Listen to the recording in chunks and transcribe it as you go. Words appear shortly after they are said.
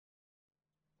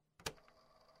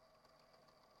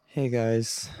Hey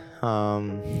guys,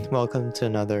 welcome to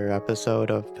another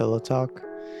episode of Pillow Talk.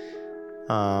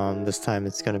 This time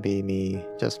it's gonna be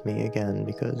just me again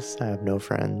because I have no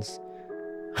friends.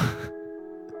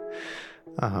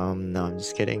 No, I'm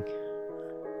just kidding.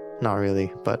 Not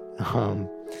really, but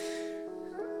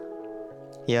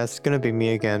yeah, it's gonna be me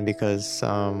again because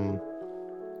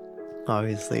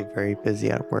obviously very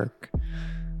busy at work.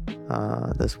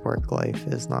 This work life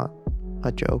is not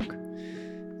a joke,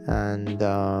 and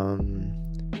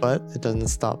but it doesn't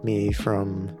stop me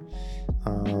from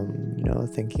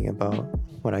thinking about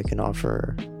what I can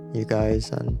offer you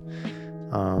guys. And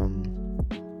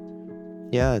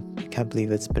yeah, I can't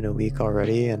believe it's been a week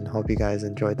already, and hope you guys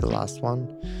enjoyed the last one.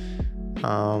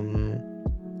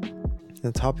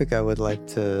 The topic I would like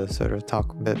to sort of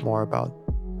talk a bit more about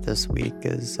this week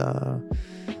is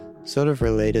sort of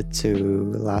related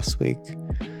to last week.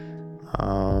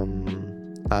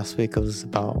 Last week was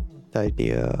about the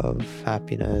idea of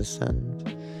happiness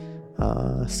and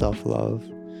self-love,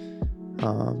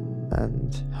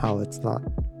 and how it's not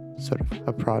sort of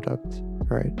a product,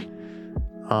 right?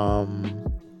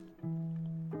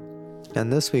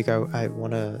 And this week I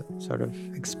want to sort of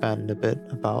expand a bit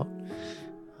about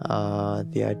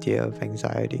the idea of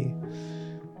anxiety.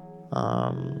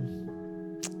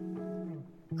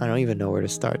 I don't even know where to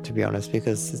start, to be honest,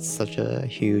 because it's such a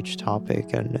huge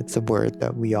topic and it's a word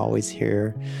that we always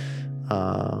hear.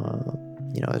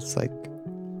 It's like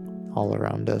all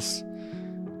around us.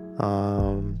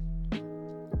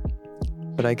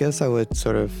 But I guess I would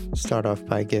sort of start off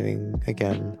by giving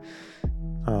again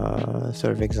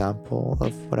sort of example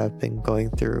of what I've been going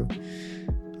through,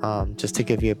 just to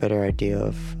give you a better idea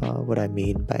of what I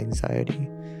mean by anxiety.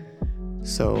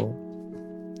 So,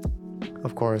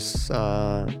 of course,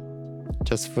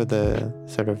 just for the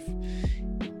sort of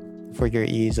for your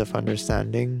ease of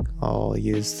understanding, I'll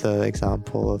use the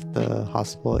example of the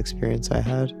hospital experience I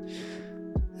had.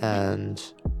 And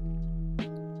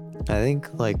I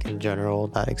think, like, in general,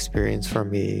 that experience for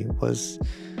me was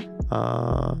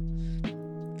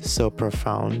so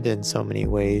profound in so many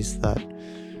ways that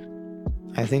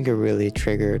I think it really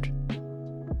triggered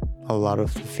a lot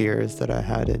of the fears that I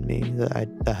had in me that I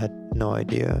had no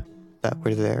idea that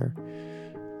were there.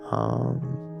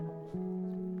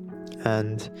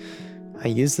 And I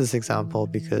use this example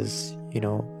because,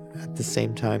 at the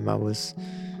same time I was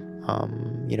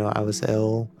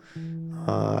ill.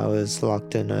 I was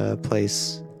locked in a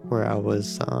place where I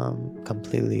was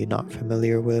completely not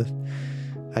familiar with.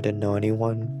 I didn't know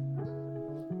anyone.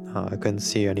 I couldn't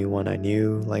see anyone I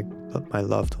knew, like my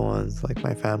loved ones, like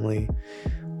my family.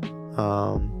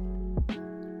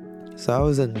 So I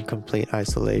was in complete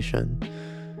isolation,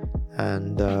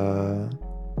 and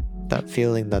that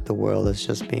feeling that the world is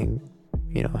just being,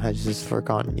 has just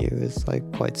forgotten you is like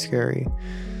quite scary.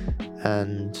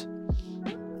 And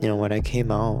when I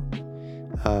came out,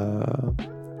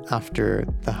 after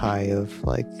the high of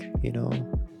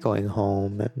going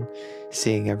home and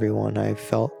seeing everyone, I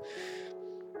felt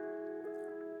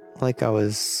like I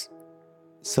was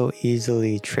so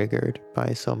easily triggered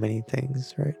by so many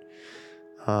things, right?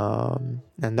 And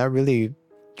that really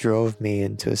drove me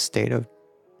into a state of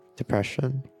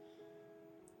depression.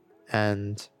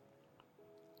 And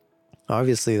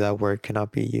obviously that word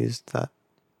cannot be used that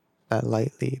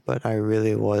lightly, but I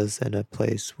really was in a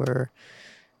place where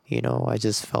I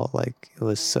just felt like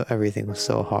everything was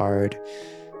so hard.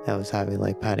 I was having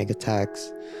like panic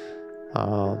attacks.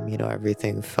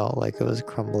 Everything felt like it was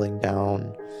crumbling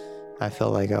down. I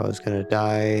felt like I was gonna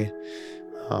die.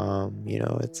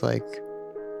 It's like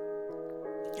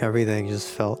everything just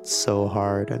felt so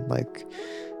hard, and like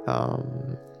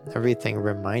everything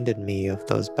reminded me of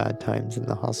those bad times in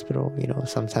the hospital.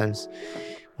 Sometimes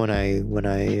when I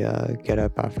get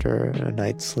up after a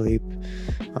night's sleep,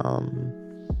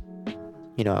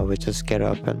 I would just get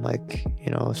up and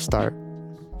start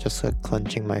just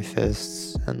clenching my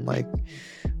fists, and my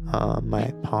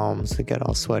palms would get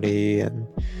all sweaty, and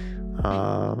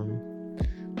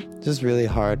just really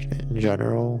hard in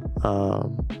general.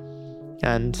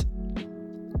 And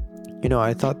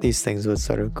I thought these things would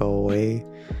sort of go away,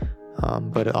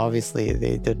 but obviously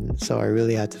they didn't. So I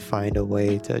really had to find a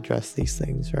way to address these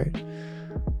things, right?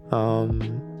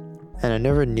 And I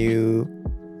never knew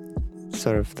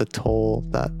sort of the toll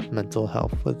that mental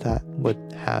health would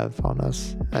have on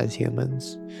us as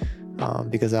humans,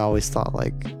 because I always thought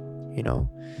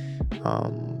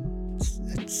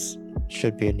it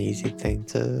should be an easy thing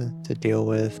to deal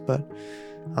with, but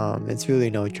it's really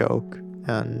no joke.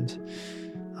 And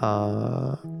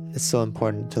it's so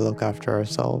important to look after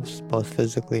ourselves, both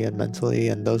physically and mentally,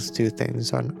 and those two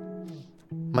things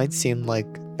might seem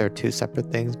like they're two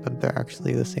separate things, but they're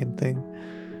actually the same thing.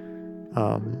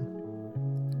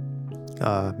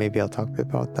 Maybe I'll talk a bit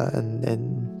about that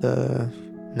in the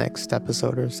next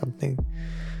episode or something.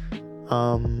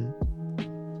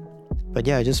 But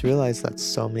yeah, I just realized that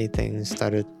so many things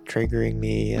started triggering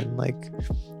me, and like,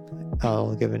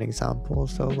 I'll give an example.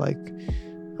 So like,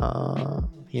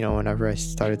 whenever I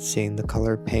started seeing the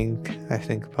color pink, I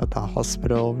think about the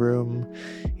hospital room.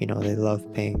 They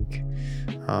love pink.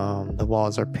 The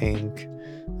walls are pink,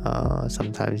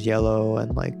 sometimes yellow,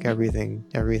 and like everything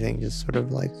just sort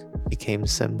of like became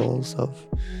symbols of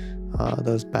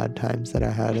those bad times that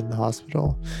I had in the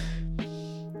hospital.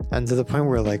 And to the point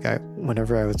where like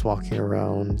whenever I was walking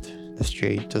around the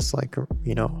street, just like,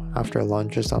 after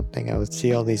lunch or something, I would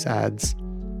see all these ads,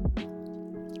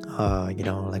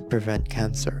 like prevent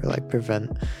cancer, like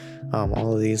prevent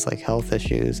all of these like health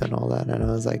issues and all that. And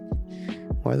I was like,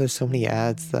 why are there so many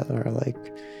ads that are like,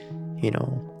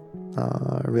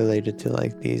 related to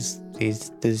like these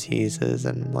diseases,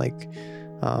 and like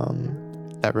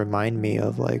that remind me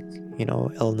of like,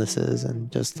 illnesses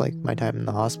and just like my time in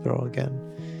the hospital again.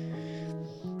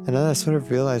 And then I sort of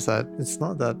realized that it's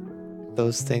not that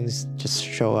those things just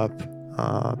show up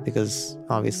because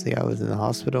obviously I was in the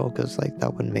hospital, because like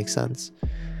that wouldn't make sense.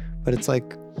 But it's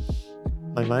like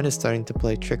my mind is starting to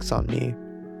play tricks on me,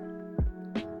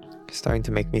 starting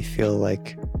to make me feel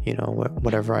like,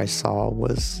 whatever I saw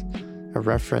was a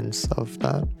reference of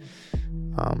that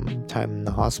time in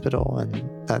the hospital, and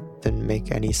that didn't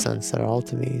make any sense at all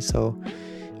to me. So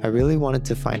I really wanted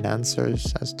to find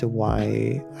answers as to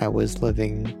why I was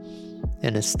living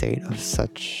in a state of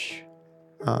such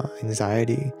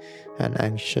anxiety and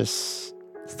anxious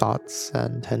thoughts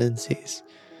and tendencies.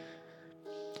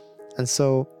 And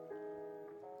so,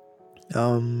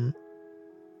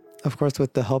 of course,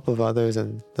 with the help of others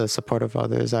and the support of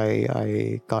others,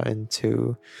 I got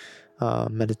into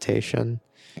meditation,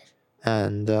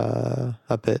 and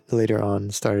a bit later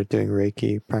on started doing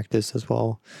Reiki practice as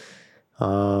well.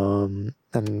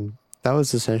 And that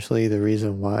was essentially the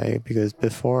reason why, because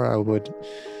before I would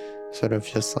sort of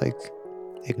just like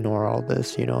ignore all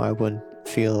this, I wouldn't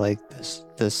feel like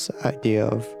this idea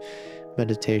of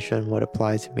meditation would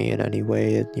apply to me in any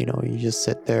way. You just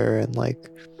sit there and like,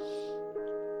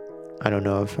 I don't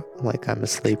know if like I'm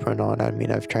asleep or not. I mean,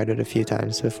 I've tried it a few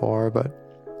times before, but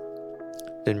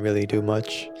didn't really do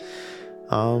much.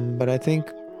 But I think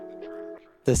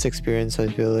this experience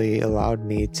has really allowed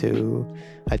me to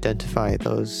identify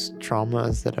those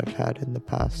traumas that I've had in the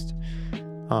past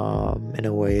in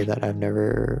a way that I've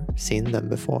never seen them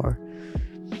before.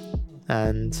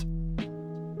 And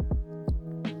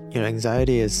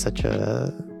anxiety is such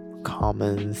a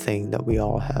common thing that we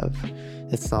all have.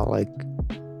 It's not like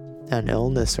an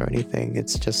illness or anything.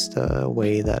 It's just a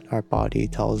way that our body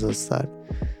tells us that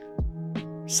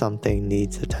something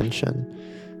needs attention.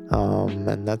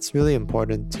 And that's really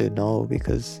important to know,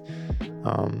 because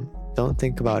don't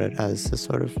think about it as a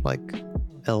sort of like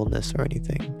illness or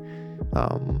anything.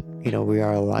 We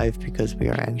are alive because we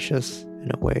are anxious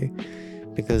in a way,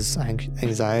 because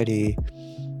anxiety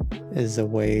is a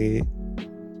way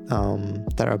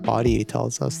that our body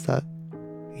tells us that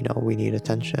we need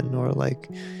attention, or like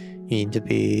you need to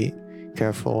be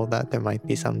careful that there might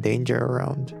be some danger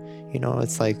around.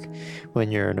 It's like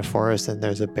when you're in a forest and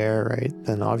there's a bear, right?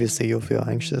 Then obviously you'll feel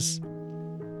anxious,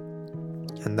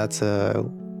 and that's a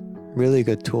really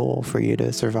good tool for you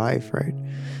to survive, right?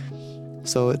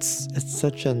 So it's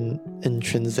such an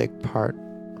intrinsic part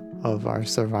of our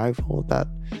survival that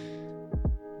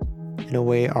in a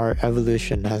way our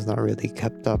evolution has not really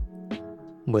kept up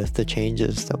with the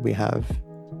changes that we have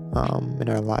in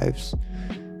our lives.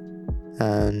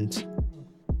 And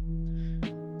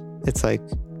it's like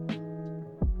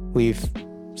we've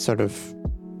sort of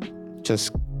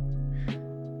just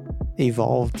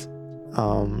evolved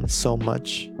so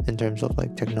much in terms of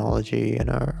like technology and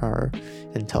our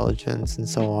intelligence and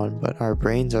so on, but our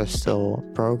brains are still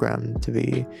programmed to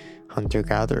be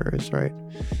hunter-gatherers, right?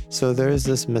 So there's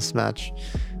this mismatch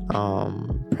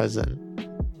present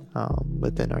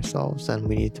within ourselves, and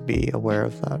we need to be aware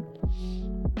of that.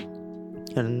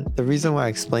 And the reason why I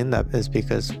explain that is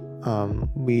because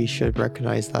we should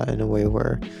recognize that in a way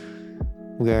where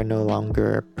we are no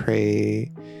longer a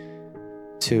prey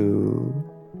to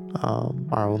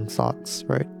our own thoughts,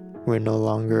 right? We're no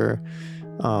longer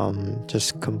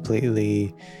just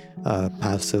completely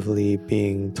passively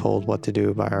being told what to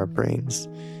do by our brains,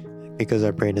 because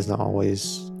our brain is not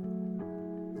always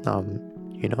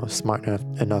smart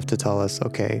enough to tell us,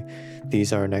 okay,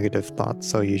 these are negative thoughts,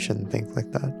 so you shouldn't think like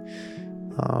that.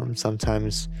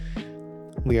 Sometimes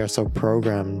we are so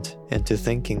programmed into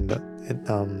thinking that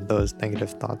those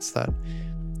negative thoughts that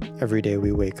every day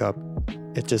we wake up,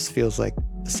 it just feels like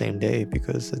the same day,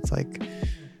 because it's like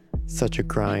such a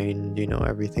grind,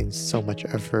 everything's so much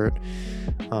effort.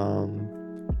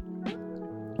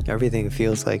 Everything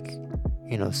feels like,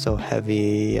 so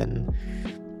heavy, and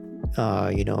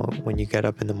when you get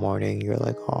up in the morning, you're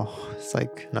like, oh, it's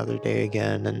like another day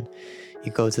again. And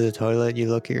you go to the toilet, you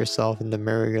look at yourself in the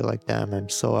mirror, you're like, damn, I'm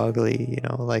so ugly,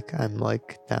 I'm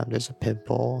like, damn, there's a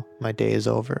pimple, my day is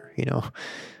over.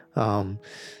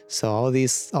 So all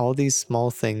these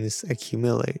small things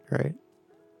accumulate, right?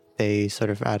 They sort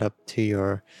of add up to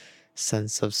your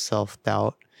sense of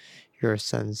self-doubt, your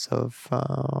sense of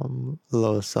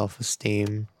low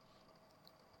self-esteem,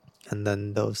 and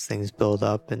then those things build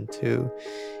up into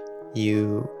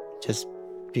you just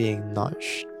being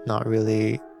not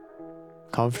really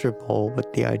comfortable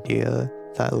with the idea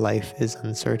that life is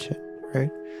uncertain,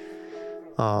 right?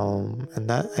 And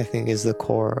that, I think, is the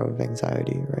core of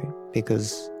anxiety, right?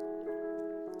 Because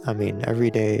every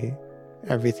day,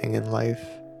 everything in life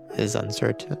is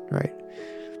uncertain, right?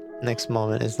 Next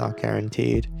moment is not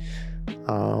guaranteed.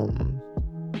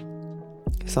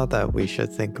 It's not that we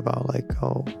should think about like,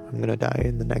 oh, I'm gonna die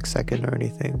in the next second or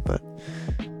anything, but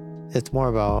it's more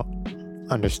about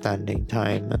understanding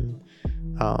time and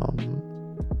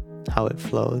how it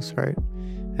flows, right?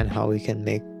 And how we can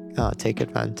take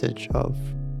advantage of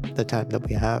the time that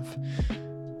we have.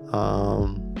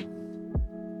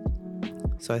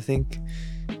 So I think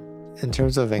in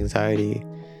terms of anxiety,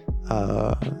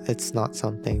 it's not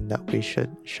something that we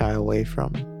should shy away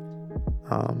from.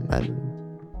 And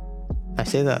I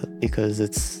say that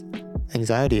because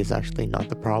anxiety is actually not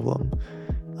the problem.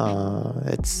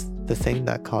 It's the thing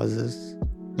that causes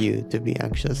you to be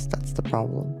anxious that's the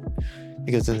problem.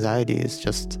 Because anxiety is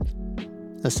just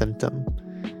a symptom.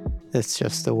 It's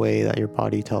just the way that your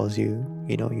body tells you,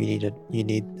 you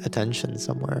need attention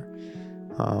somewhere.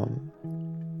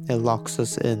 It locks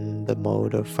us in the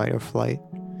mode of fight or flight,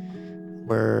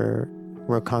 where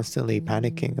we're constantly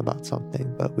panicking about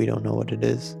something, but we don't know what it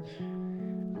is.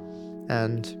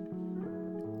 And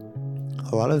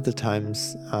a lot of the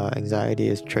times, anxiety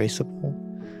is traceable.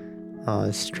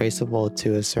 It's traceable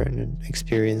to a certain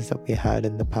experience that we had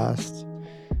in the past.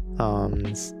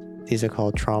 These are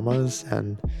called traumas,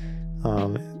 and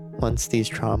once these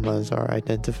traumas are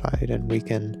identified and we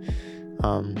can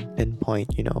pinpoint,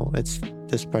 it's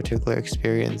this particular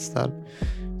experience that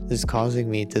is causing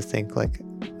me to think like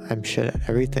I'm shit at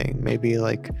everything. Maybe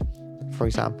like, for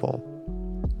example,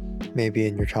 maybe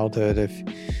in your childhood, if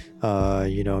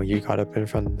you got up in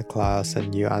front of the class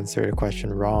and you answered a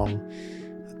question wrong,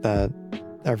 that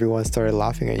everyone started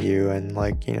laughing at you, and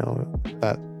like,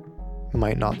 that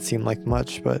might not seem like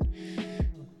much, but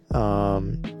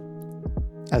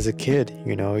as a kid,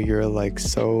 you're like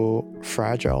so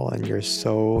fragile and you're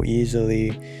so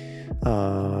easily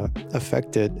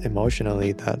affected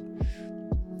emotionally that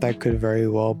could very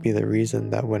well be the reason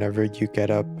that whenever you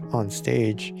get up on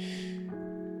stage,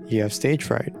 you have stage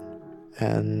fright.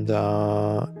 And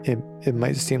it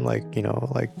might seem like,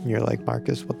 like you're like,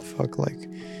 Marcus, what the fuck, like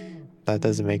that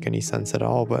doesn't make any sense at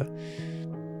all, but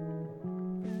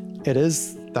it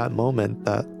is that moment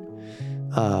that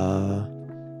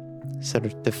sort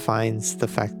of defines the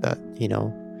fact that,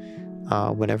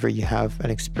 whenever you have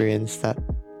an experience that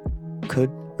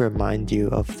could remind you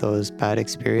of those bad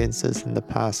experiences in the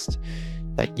past,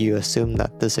 that you assume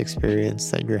that this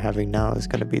experience that you're having now is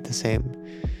going to be the same.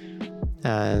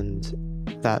 And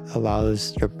that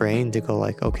allows your brain to go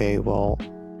like, okay, well,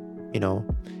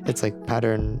 it's like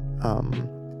pattern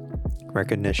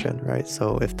recognition, right?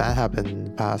 So if that happened in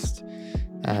the past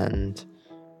and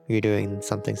you're doing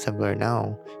something similar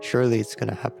now, surely it's going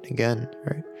to happen again,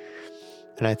 right?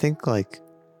 And I think like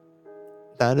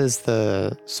that is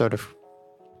the sort of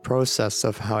process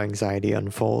of how anxiety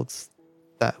unfolds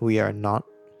that we are not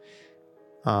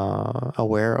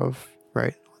aware of,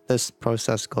 right? This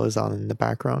process goes on in the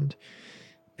background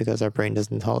because our brain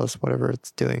doesn't tell us whatever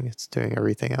it's doing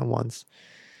everything at once.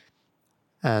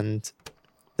 And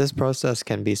this process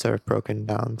can be sort of broken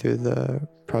down through the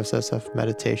process of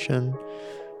meditation,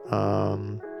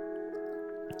 and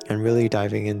really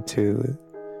diving into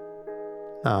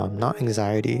not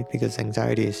anxiety, because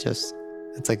anxiety is just,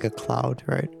 it's like a cloud,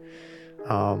 right?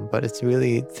 But it's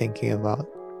really thinking about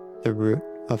the root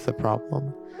of the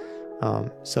problem.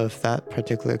 So if that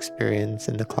particular experience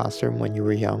in the classroom when you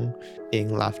were young,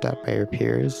 being laughed at by your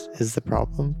peers, is the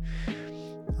problem,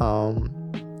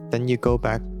 then you go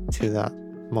back to that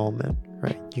moment,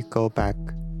 right? You go back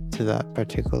to that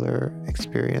particular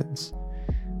experience,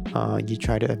 you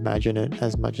try to imagine it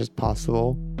as much as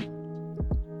possible.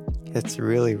 It's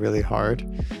really, really hard.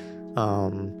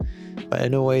 But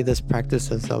in a way, this practice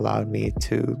has allowed me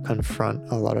to confront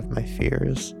a lot of my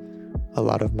fears, a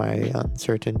lot of my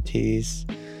uncertainties,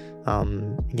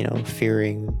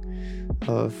 fearing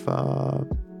of,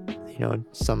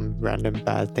 some random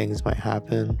bad things might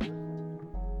happen.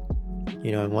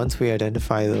 And once we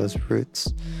identify those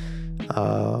roots,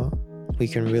 we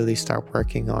can really start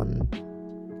working on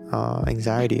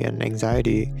anxiety, and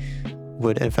anxiety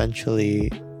would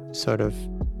eventually sort of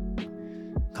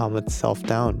calm itself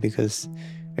down, because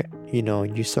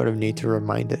you sort of need to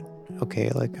remind it, okay,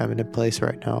 like, I'm in a place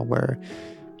right now where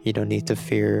you don't need to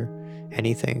fear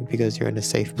anything, because you're in a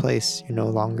safe place. You're no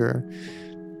longer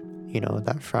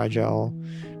that fragile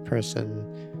person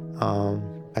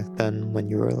back then when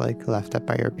you were like laughed at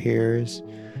by your peers.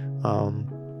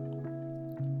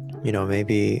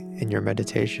 Maybe in your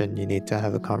meditation you need to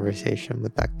have a conversation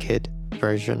with that kid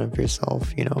version of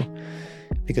yourself,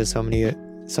 because so many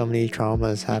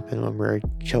traumas happen when we're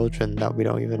children that we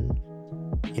don't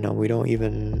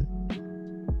even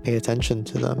pay attention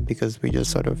to them, because we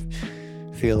just sort of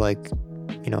feel like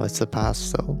it's the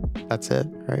past, so that's it,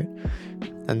 right?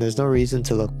 And there's no reason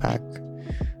to look back,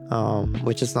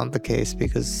 which is not the case,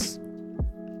 because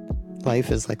life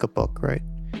is like a book, right?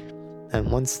 And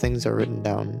once things are written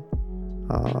down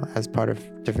as part of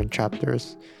different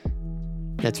chapters,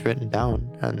 it's written down,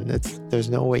 and there's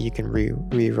no way you can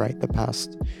rewrite the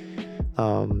past.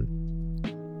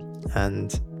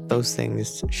 And those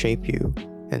things shape you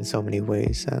in so many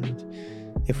ways, and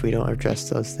if we don't address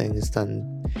those things, then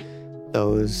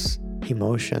those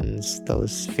emotions,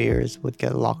 those fears would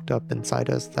get locked up inside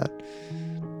us. That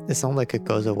it's not like it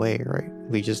goes away, right?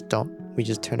 We just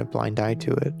turn a blind eye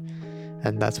to it,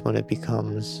 and that's when it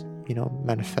becomes,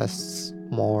 manifests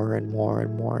more and more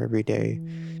and more every day,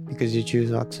 because you choose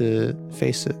not to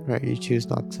face it, right? You choose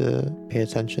not to pay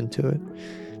attention to it.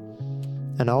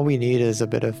 And all we need is a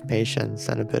bit of patience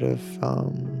and a bit of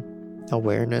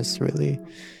awareness, really,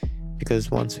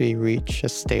 because once we reach a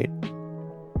state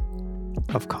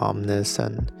of calmness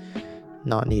and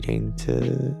not needing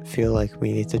to feel like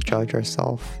we need to judge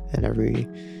ourselves in every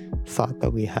thought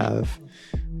that we have,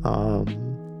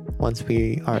 once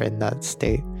we are in that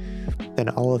state, then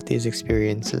all of these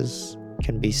experiences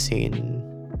can be seen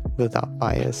without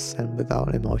bias and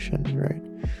without emotion, right?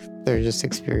 They're just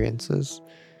experiences.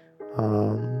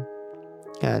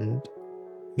 And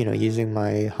using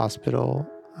my hospital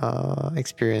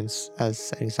experience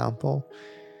as an example,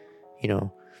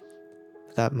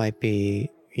 that might be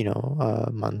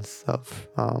a month of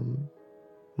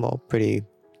pretty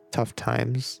tough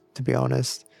times, to be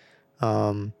honest.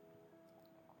 But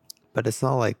it's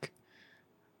not like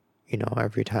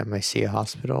every time I see a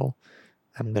hospital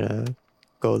I'm gonna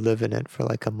go live in it for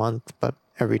like a month. But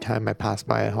every time I pass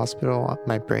by a hospital,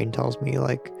 my brain tells me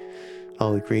like,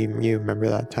 oh, you remember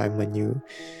that time when you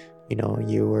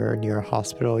were near a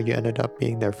hospital, you ended up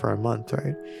being there for a month,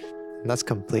 right? And that's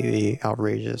completely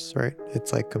outrageous, right?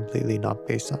 It's like completely not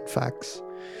based on facts.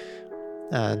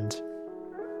 And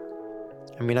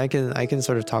I mean, I can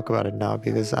sort of talk about it now,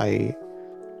 because I've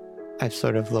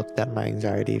sort of looked at my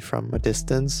anxiety from a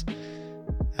distance,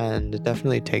 and it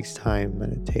definitely takes time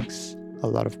and it takes a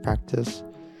lot of practice.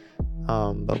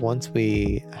 But once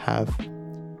we have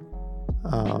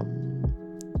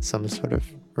some sort of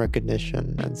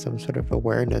recognition and some sort of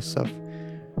awareness of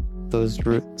those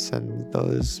roots and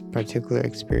those particular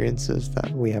experiences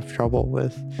that we have trouble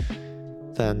with,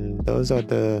 then those are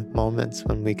the moments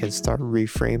when we can start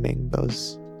reframing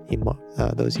those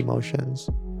emotions,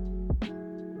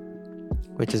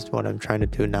 which is what I'm trying to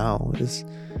do now, is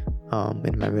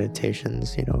in my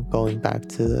meditations, going back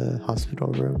to the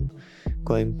hospital room,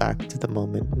 going back to the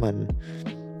moment when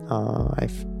I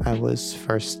was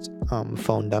first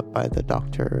phoned up by the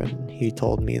doctor and he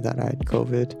told me that I had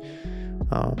COVID,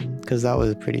 because that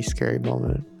was a pretty scary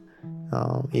moment.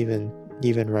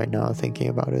 Even right now, thinking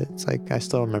about it, it's like I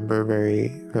still remember very,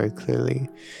 very clearly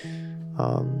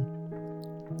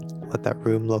what that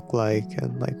room looked like,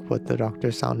 and like what the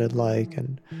doctor sounded like.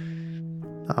 And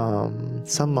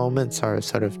some moments are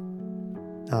sort of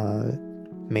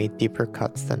made deeper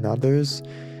cuts than others,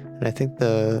 and I think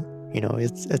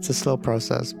it's a slow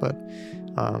process, but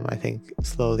I think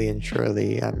slowly and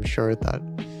surely, I'm sure that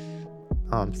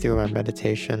through my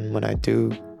meditation, when I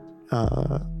do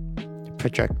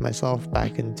project myself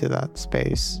back into that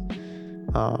space,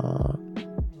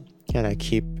 and I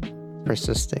keep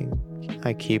persisting,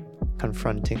 I keep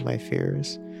confronting my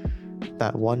fears,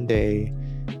 that one day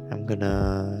I'm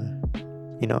gonna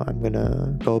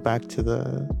go back to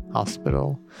the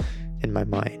hospital in my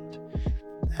mind,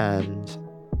 and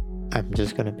I'm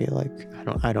just gonna be like,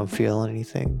 I don't feel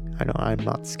anything. I'm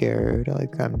not scared.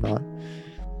 Like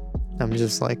I'm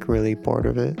just like really bored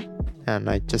of it, and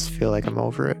I just feel like I'm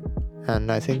over it.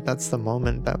 And I think that's the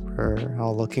moment that we're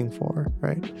all looking for,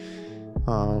 right?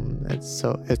 It's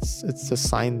a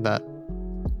sign that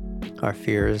our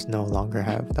fears no longer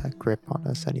have that grip on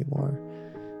us anymore,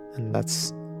 and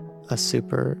that's a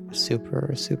super,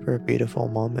 super, super beautiful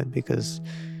moment, because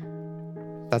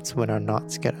that's when our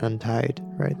knots get untied,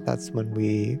 right? That's when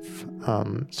we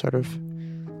sort of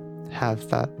have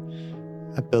that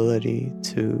ability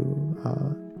to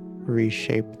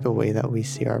reshape the way that we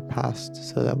see our past,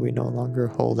 so that we no longer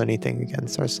hold anything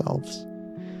against ourselves.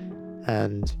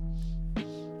 And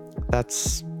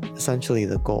that's essentially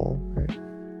the goal, right?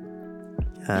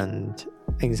 And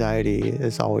anxiety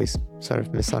is always sort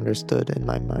of misunderstood in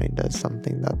my mind as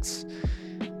something that's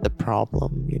the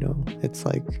problem, you know? It's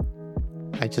like,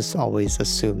 I just always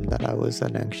assumed that I was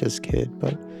an anxious kid,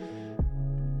 but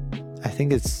I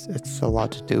think it's a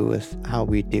lot to do with how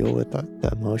we deal with the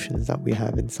emotions that we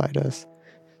have inside us.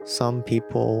 Some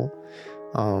people,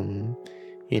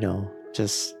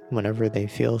 just whenever they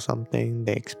feel something,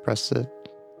 they express it,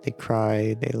 they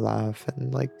cry, they laugh,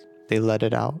 and like they let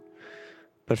it out.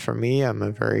 But for me, I'm a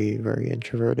very, very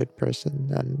introverted person,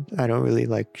 and I don't really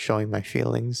like showing my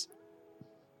feelings.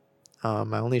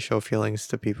 I only show feelings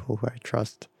to people who I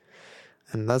trust,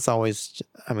 and that's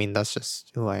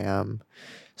just who I am.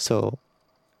 So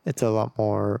it's a lot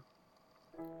more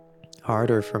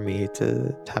harder for me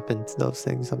to tap into those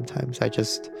things sometimes. I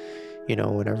just,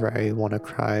 whenever I want to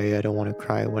cry, I don't want to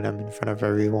cry when I'm in front of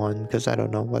everyone, because I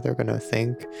don't know what they're gonna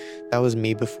think. That was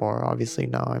me before. Obviously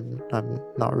now I'm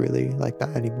not really like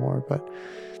that anymore, but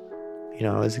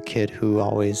I was a kid who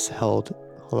always held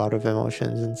a lot of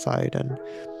emotions inside, and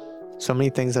so many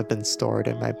things have been stored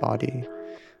in my body,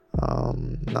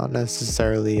 not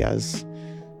necessarily as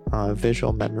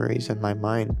visual memories in my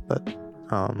mind, but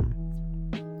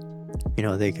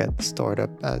they get stored up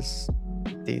as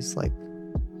these like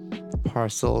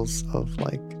parcels of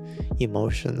like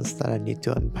emotions that I need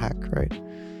to unpack, right?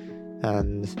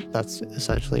 And that's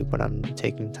essentially what I'm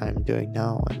taking time doing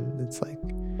now, and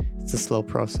it's a slow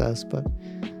process, but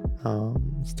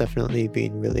it's definitely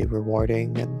been really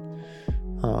rewarding. And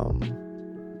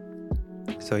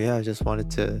so yeah, I just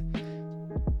wanted to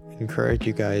encourage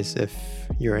you guys, if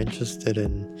you're interested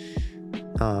in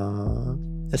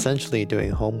essentially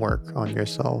doing homework on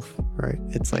yourself, right?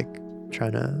 It's like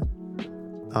trying to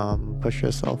push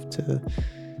yourself to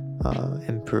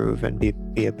improve and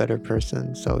be a better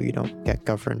person, so you don't get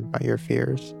governed by your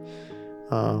fears.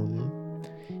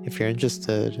 If you're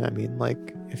interested,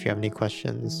 if you have any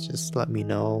questions, just let me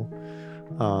know.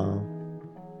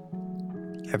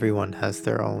 Everyone has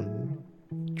their own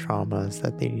traumas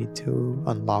that they need to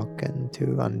unlock and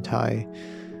to untie,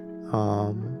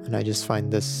 and I just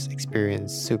find this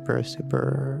experience super,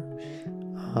 super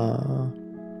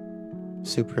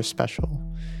super special.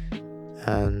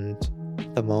 And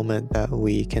the moment that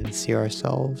we can see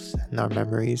ourselves and our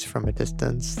memories from a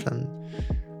distance, then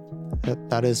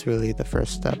that is really the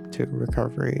first step to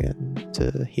recovery and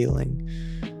to healing,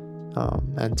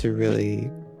 and to really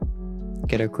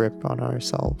get a grip on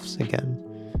ourselves again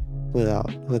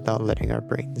without letting our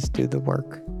brains do the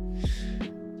work.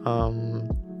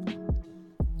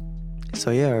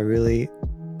 So yeah, I really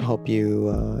hope you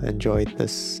enjoyed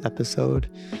this episode.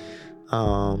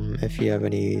 If you have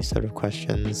any sort of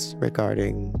questions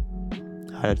regarding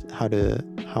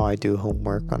how I do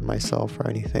homework on myself or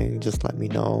anything, just let me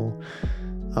know.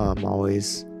 I'm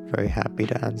always very happy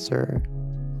to answer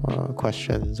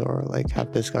questions or like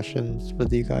have discussions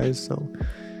with you guys. So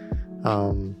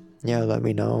yeah, let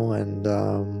me know, and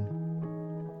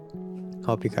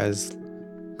hope you guys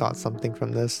got something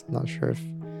from this. Not sure if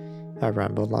I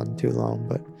rambled on too long,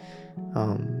 but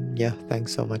yeah,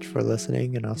 thanks so much for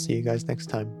listening, and I'll see you guys next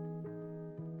time.